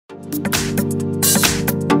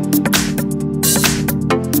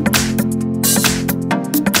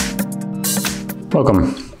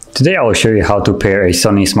Welcome. Today I will show you how to pair a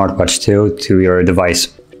SONY SmartWatch 2 to your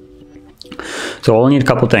device. So we'll need a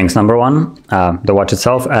couple things. Number one, the watch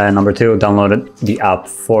itself, and number two, download the app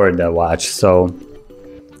for the watch. So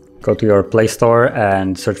go to your Play Store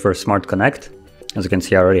and search for Smart Connect. As you can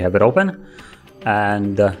see, I already have it open,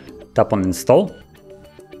 and tap on install.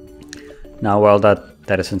 Now while that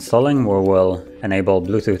is installing, we will enable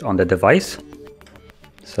Bluetooth on the device.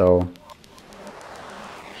 So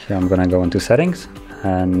here I'm gonna go into settings,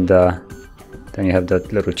 and then you have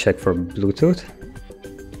that little check for Bluetooth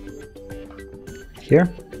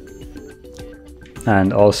here.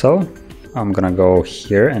 And also I'm gonna go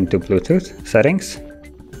here into Bluetooth settings.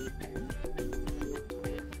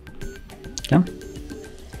 Okay.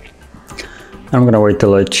 I'm gonna wait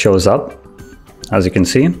till it shows up, as you can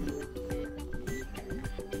see,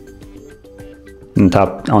 and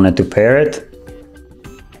tap on it to pair it.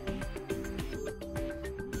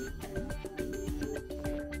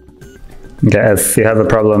 Okay, if you have a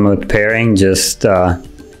problem with pairing, just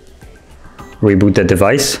reboot the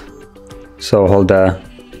device. So hold the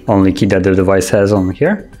only key that the device has on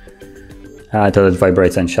here till it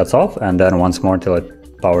vibrates and shuts off, and then once more till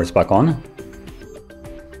it powers back on.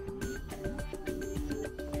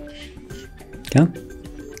 Okay.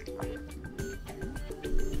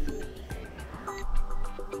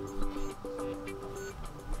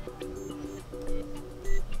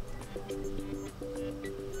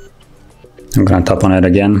 I'm gonna tap on it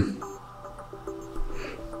again.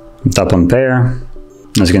 Tap on pair.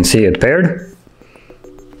 As you can see, it paired.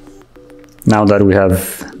 Now that we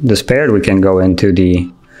have this paired, we can go into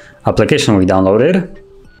the application we downloaded.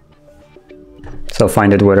 So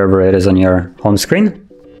find it wherever it is on your home screen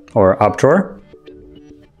or app drawer.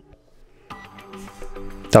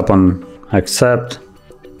 Tap on accept.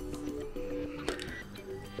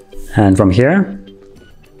 And from here,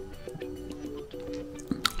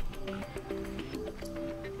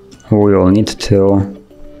 we will need to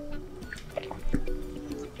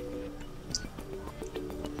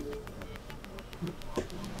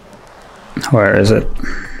where is it?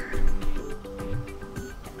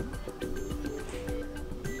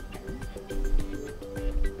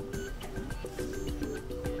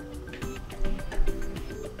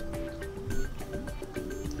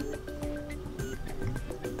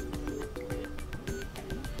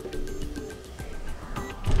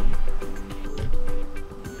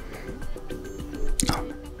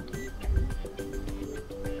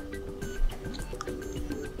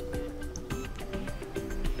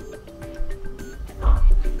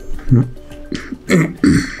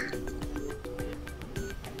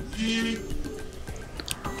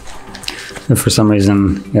 If for some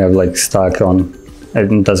reason you have like stuck on,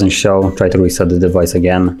 it doesn't show, try to reset the device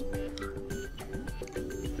again.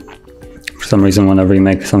 For some reason, whenever you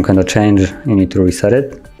make some kind of change, you need to reset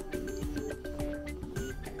it.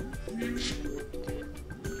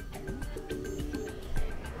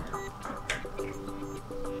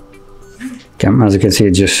 Okay, as you can see,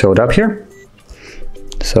 it just showed up here.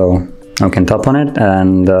 So I can tap on it,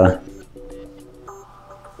 and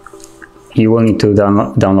you will need to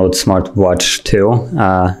download SmartWatch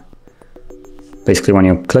 2. Basically, when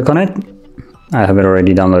you click on it, I have it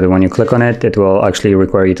already downloaded. When you click on it, it will actually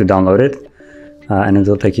require you to download it, and it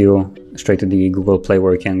will take you straight to the Google Play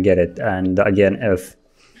where you can get it. And again, if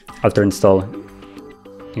after install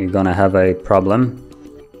you're gonna have a problem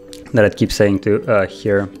that it keeps saying to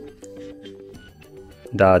here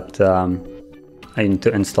that I need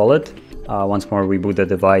to install it. Once more, reboot the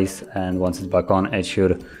device, and once it's back on, it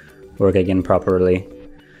should work again properly.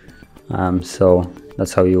 So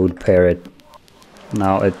that's how you would pair it.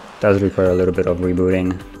 Now it does require a little bit of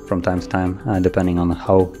rebooting from time to time, depending on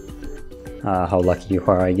how lucky you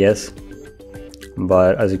are, I guess.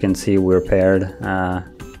 But as you can see, we're paired.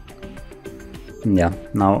 Yeah.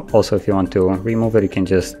 Now also, if you want to remove it, you can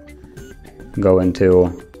just go into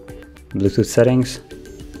Bluetooth settings.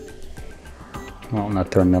 Well,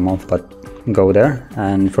 not turn them off, but go there,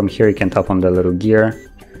 and from here you can tap on the little gear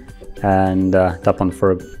and tap on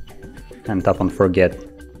forget.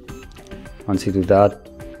 Once you do that,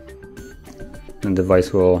 the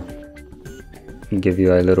device will give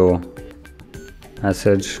you a little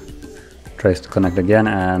message, tries to connect again,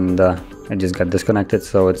 and it just got disconnected,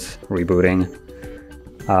 so it's rebooting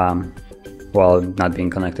while not being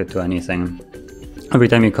connected to anything. Every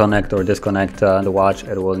time you connect or disconnect the watch,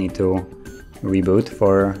 it will need to reboot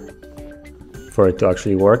for it to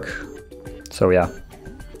actually work. So yeah,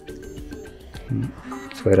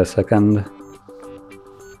 let's wait a second.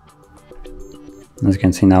 As you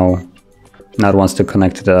can see now, it wants to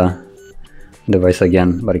connect to the device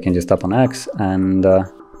again, but you can just tap on X and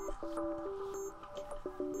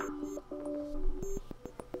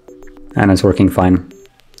it's working fine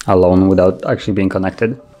alone without actually being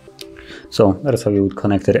connected. So that is how you would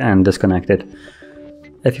connect it and disconnect it.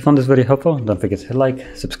 If you found this video helpful, don't forget to hit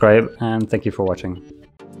like, subscribe, and thank you for watching.